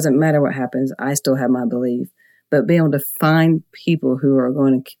church. It doesn't matter what happens. I still have my belief. But being able to find people who are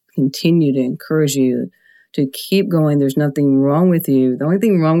going to continue to encourage you to keep going. There's nothing wrong with you. The only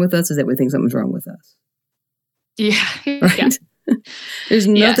thing wrong with us is that we think something's wrong with us. Yeah. Right? Yeah. There's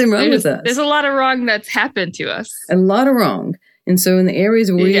nothing wrong with us. There's a lot of wrong that's happened to us. A lot of wrong. And so in the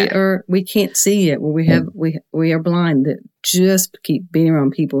areas where we can't see it, where we are blind, that just keep being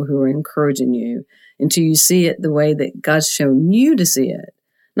around people who are encouraging you until you see it the way that God's shown you to see it.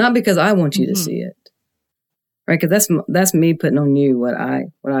 Not because I want you to see it. Right? Because that's me putting on you what I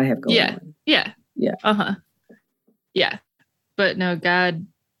have going on. Yeah. Yeah. But no, God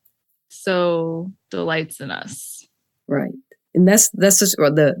so delights in us. Right. And that's just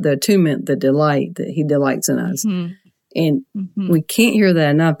the attunement, the delight that he delights in us. And we can't hear that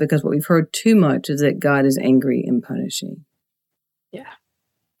enough because what we've heard too much is that God is angry and punishing. Yeah.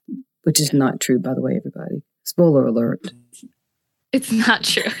 Which is not true, by the way, everybody. Spoiler alert. It's not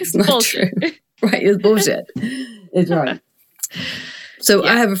true. It's not true. Right. It's bullshit. It's right. So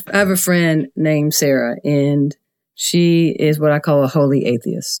I have a friend named Sarah, and she is what I call a holy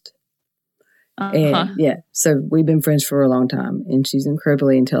atheist. And so we've been friends for a long time, and she's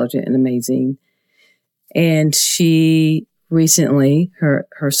incredibly intelligent and amazing. And she recently,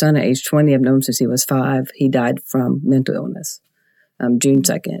 her son at age 20, I've known him since he was 5, he died from mental illness, June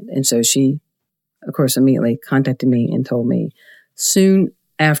 2nd. And so she, of course, immediately contacted me and told me. Soon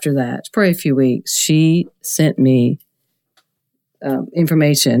after that, probably a few weeks, she sent me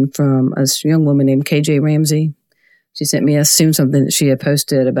information from a young woman named KJ Ramsey. She sent me something that she had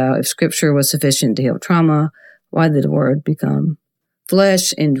posted about if scripture was sufficient to heal trauma, why did the word become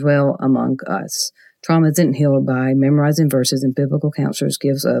flesh and dwell among us? Trauma isn't healed by memorizing verses and biblical counselors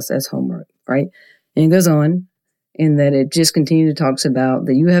gives us as homework, right? And it goes on in that it just continues to talks about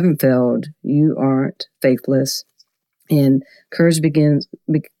that you haven't failed, you aren't faithless, and courage begins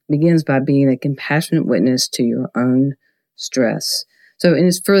by being a compassionate witness to your own stress. So, and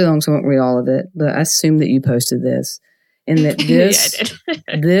it's fairly long, so I won't read all of it, but I assume that you posted this, and that this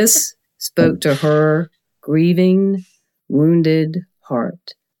this spoke to her grieving, wounded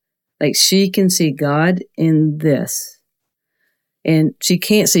heart. Like she can see God in this, and she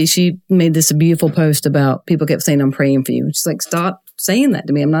can't see. She made this a beautiful post about people kept saying, "I'm praying for you." And she's like, "Stop saying that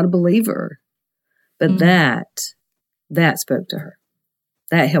to me. I'm not a believer." But that spoke to her.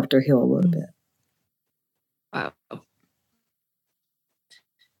 That helped her heal a little bit. Wow.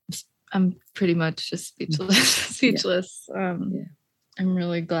 I'm pretty much just speechless. I'm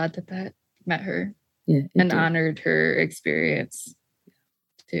really glad that met her and honored her experience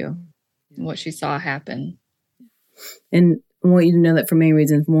too, and what she saw happen. And I want you to know that for many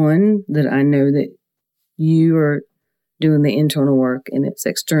reasons. One, that I know that you are doing the internal work and it's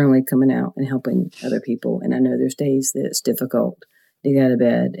externally coming out and helping other people. And I know there's days that it's difficult to get out of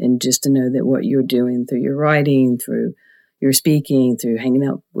bed, and just to know that what you're doing through your writing, through your speaking, through hanging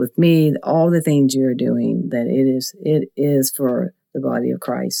out with me, all the things you're doing, that it is for the body of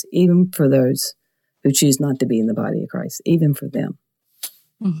Christ, even for those who choose not to be in the body of Christ, even for them.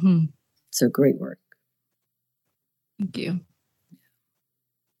 So great work. Thank you.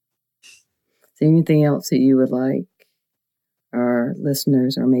 Is there anything else that you would like our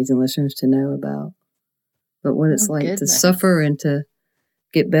listeners, our amazing listeners, to know about what it's like to suffer and to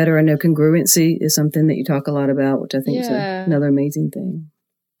get better? I know congruency is something that you talk a lot about, which I think is another amazing thing.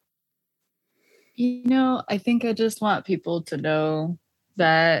 You know, I think I just want people to know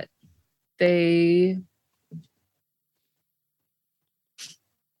that I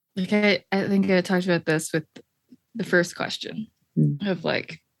think I talked about this with the first question of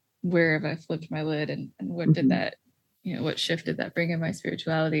like, where have I flipped my lid and what did that, what shifted that bring in my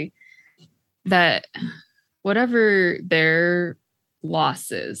spirituality? That whatever their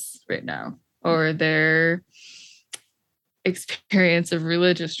losses right now, or their experience of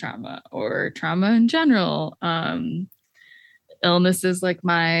religious trauma or trauma in general, illnesses like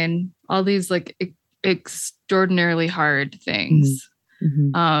mine, all these like extraordinarily hard things,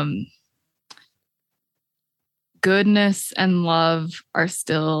 goodness and love are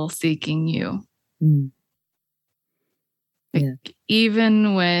still seeking you.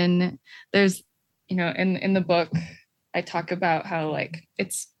 Even when there's, in the book, I talk about how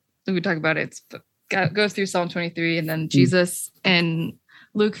goes through Psalm 23, and then Jesus in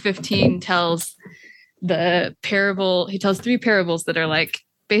Luke 15 tells the parable. He tells 3 parables that are like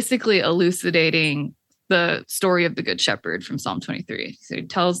basically elucidating the story of the Good Shepherd from Psalm 23. So he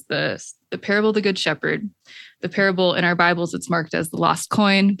tells the parable of the Good Shepherd. The parable in our Bibles, it's marked as the lost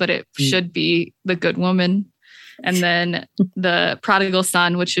coin, but it should be the good woman. And then the prodigal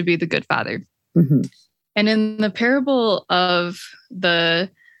son, which should be the good father. Mm-hmm. And in the parable of the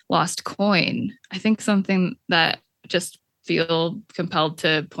lost coin, I think something that just feel compelled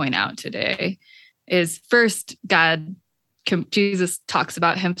to point out today is first, Jesus talks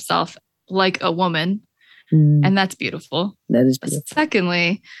about himself like a woman, and that's beautiful. That is beautiful.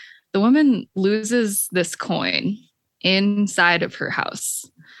 Secondly, the woman loses this coin inside of her house.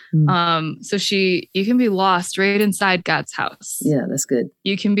 So you can be lost right inside God's house. Yeah, that's good.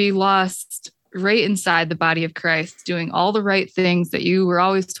 You can be lost right inside the body of Christ, doing all the right things that you were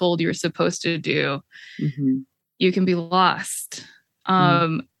always told you were supposed to do. Mm-hmm. You can be lost.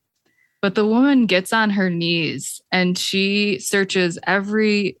 But the woman gets on her knees and she searches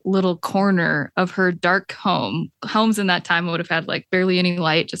every little corner of her dark home. Homes in that time would have had like barely any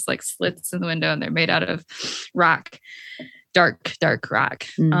light, just like slits in the window, and they're made out of rock, dark rock.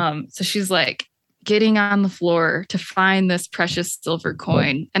 So she's like getting on the floor to find this precious silver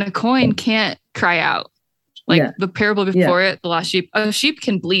coin, and a coin can't cry out. Like the parable before it, the lost sheep, a sheep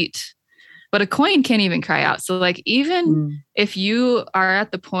can bleat, but a coin can't even cry out. So like, even if you are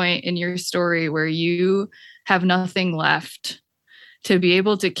at the point in your story where you have nothing left to be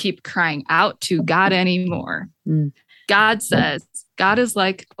able to keep crying out to God anymore, God says, God is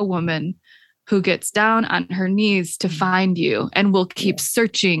like a woman who gets down on her knees to find you and will keep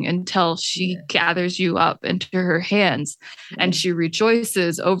searching until she gathers you up into her hands. And she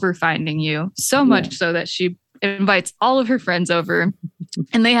rejoices over finding you, so much so that she invites all of her friends over,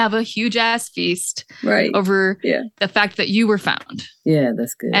 and they have a huge ass feast over the fact that you were found. Yeah,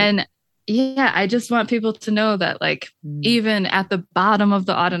 that's good. And I just want people to know that, like, even at the bottom of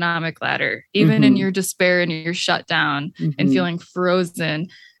the autonomic ladder, even in your despair and you're shut down and feeling frozen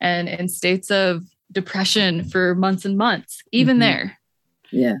and in states of depression for months and months, even there,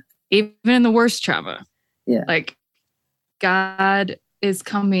 even in the worst trauma, like, God is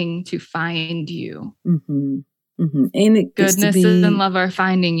coming to find you. And it gets goodness to be, and love are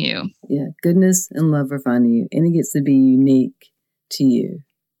finding you. Yeah, goodness and love are finding you. And it gets to be unique to you.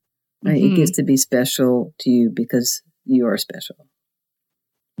 Right? It gets to be special to you because you are special.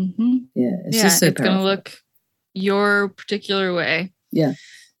 Yeah, it's just so it's going to look your particular way. Yeah,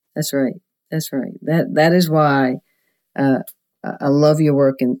 that's right. That's right. That is why I love your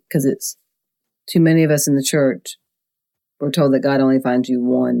work, and because it's too many of us in the church, we're told that God only finds you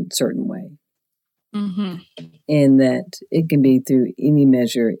one certain way. And that it can be through any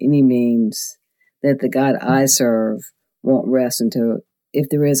measure, any means, that the God I serve won't rest until, if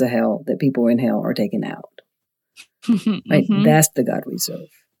there is a hell, that people in hell are taken out. Right? That's the God we serve,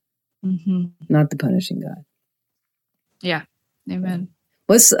 not the punishing God. Yeah. Amen.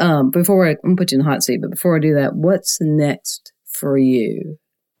 What's before I'm gonna put you in the hot seat, but before I do that, what's next for you?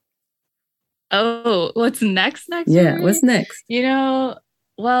 Oh, what's next? Yeah, what's next?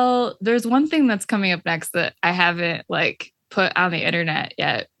 Well, there's one thing that's coming up next that I haven't like put on the internet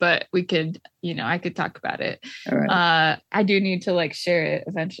yet, but we could, I could talk about it. All right. I do need to like share it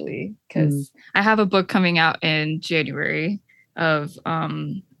eventually, because I have a book coming out in January of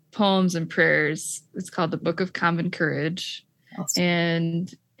poems and prayers. It's called The Book of Common Courage. Awesome.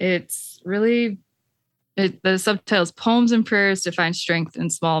 And it's really, the subtitle is Poems and Prayers to Find Strength in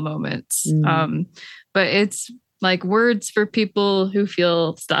Small Moments. But it's like words for people who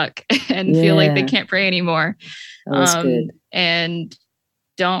feel stuck and feel like they can't pray anymore. That's good. And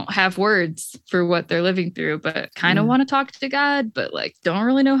don't have words for what they're living through, but kind of want to talk to God, but like don't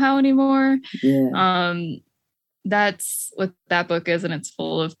really know how anymore. That's what that book is. And it's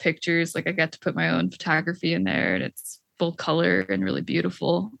full of pictures. Like I got to put my own photography in there, and it's full color and really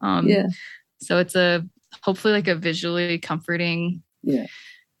beautiful. So it's hopefully like a visually comforting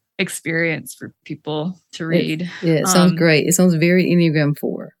experience for people to read. It sounds great. It sounds very Enneagram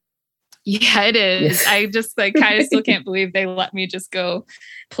 4. Yeah, it is. I just like kind of still can't believe they let me just go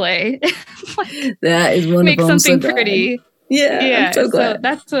play. That is wonderful. Make something pretty. Yeah, I'm so glad. So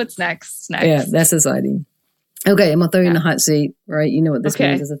that's what's next. Yeah, that's exciting. Okay, I'm going to throw you in the hot seat, right? You know what this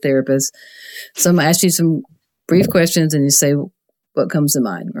means as a therapist. So I'm going to ask you some brief questions, and you say what comes to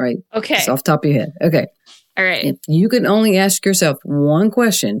mind, right? Okay. It's off the top of your head. Okay. All right. If you could only ask yourself one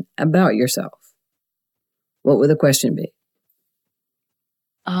question about yourself, what would the question be?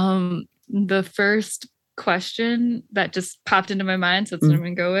 The first question that just popped into my mind, so that's what I'm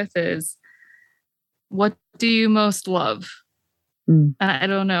going to go with, is, what do you most love? I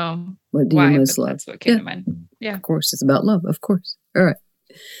don't know what do you most love? That's what came to mind. Yeah. Of course. It's about love. Of course. All right.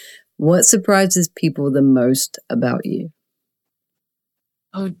 What surprises people the most about you?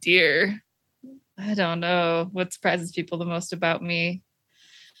 Oh, dear. I don't know what surprises people the most about me.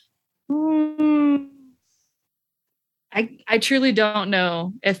 I truly don't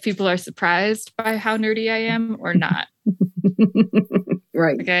know if people are surprised by how nerdy I am or not.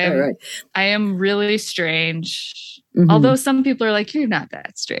 Right. Okay. I am really strange. Mm-hmm. Although some people are like, you're not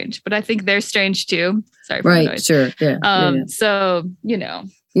that strange, but I think they're strange too. Sorry for the noise. Sure. Yeah. So, you know.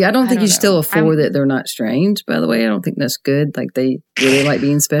 Yeah, I don't think you still afford that they're not strange, by the way. I don't think that's good. Like, they really like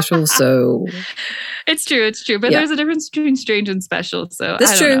being special, so. It's true. But there's a difference between strange and special, so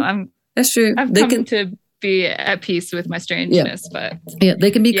that's I don't know. That's true. I've come to be at peace with my strangeness, but. Yeah,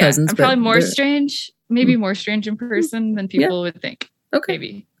 they can be cousins. I'm probably more strange, maybe more strange in person than people would think. Okay.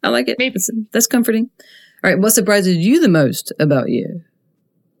 Maybe. I like it. Maybe. That's comforting. All right, what surprises you the most about you?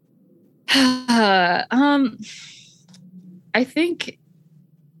 I think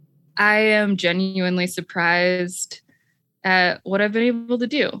I am genuinely surprised at what I've been able to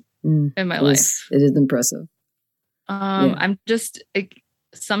do in my life. It is impressive. I'm just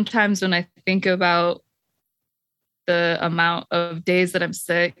sometimes when I think about the amount of days that I'm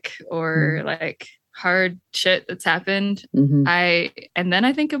sick or like hard shit that's happened, and then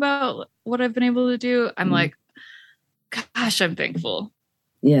I think about what I've been able to do. I'm like, gosh, I'm thankful.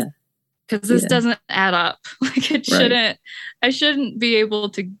 Yeah. Because this doesn't add up. Like it shouldn't. I shouldn't be able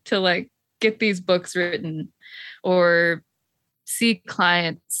to like get these books written, or see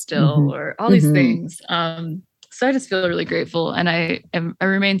clients still, or all these things. So I just feel really grateful, and I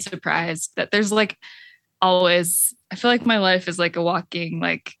remain surprised that there's like always. I feel like my life is like a walking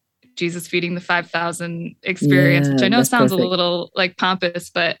like Jesus feeding the 5,000 experience, which I know sounds a little like pompous,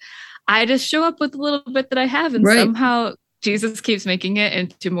 but I just show up with a little bit that I have, and somehow Jesus keeps making it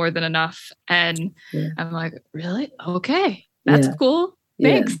into more than enough. And I'm like, really? Okay. That's cool.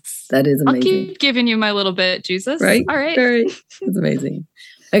 Thanks. That is amazing. I'll keep giving you my little bit, Jesus. Right. All right. That's amazing.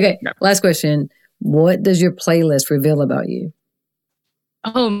 Okay. Last question. What does your playlist reveal about you?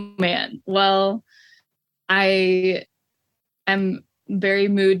 Oh, man. Well, I am very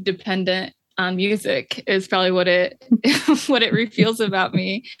mood dependent on music is probably what it reveals about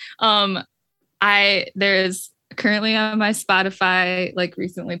me. There's currently on my Spotify, like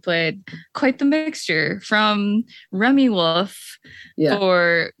recently played Quite the Mixture from Remy Wolf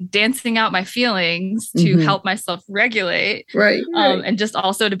for dancing out my feelings to help myself regulate. Right. And just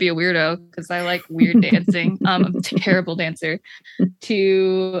also to be a weirdo because I like weird dancing. I'm a terrible dancer.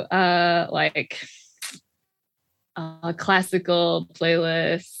 To like a classical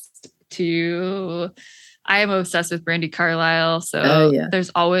playlist to I am obsessed with Brandi Carlile, so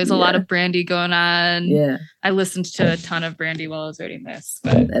there's always a lot of Brandi going on. Yeah, I listened to a ton of Brandi while I was writing this.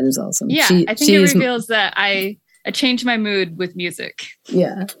 But that is awesome. Yeah, I think it reveals that I change my mood with music.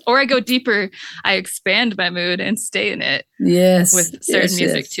 Yeah, or I go deeper. I expand my mood and stay in it. Yes, with certain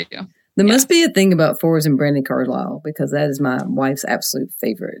music too. There must be a thing about Fours and Brandi Carlile because that is my wife's absolute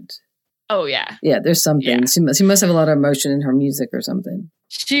favorite. Oh yeah, yeah. There's something. She must have a lot of emotion in her music or something.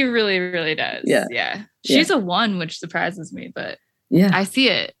 She really, really does. Yeah. She's a 1, which surprises me, but I see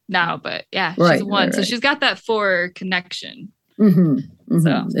it now. But she's a 1. Right. So she's got that 4 connection.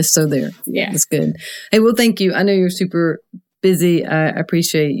 So it's so there. Yeah, it's good. Hey, well, thank you. I know you're super busy. I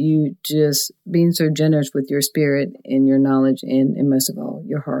appreciate you just being so generous with your spirit and your knowledge and most of all,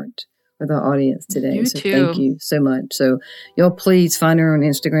 your heart with our audience today. You too. Thank you so much. So y'all please find her on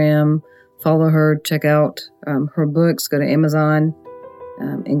Instagram, follow her, check out her books, go to Amazon.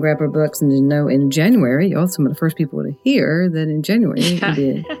 And grab her books, and to know in January, you're some of the first people to hear that in January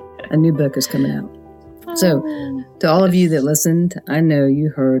a new book is coming out. So, to all of you that listened, I know you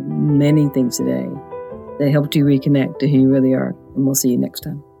heard many things today that helped you reconnect to who you really are, and we'll see you next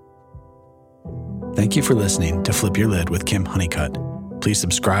time. Thank you for listening to Flip Your Lid with Kim Honeycutt. Please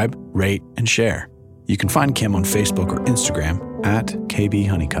subscribe, rate, and share. You can find Kim on Facebook or Instagram at KB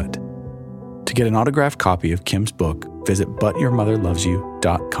Honeycutt. To get an autographed copy of Kim's book, visit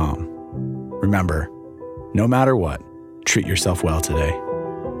butyourmotherlovesyou.com. Remember, no matter what, treat yourself well today.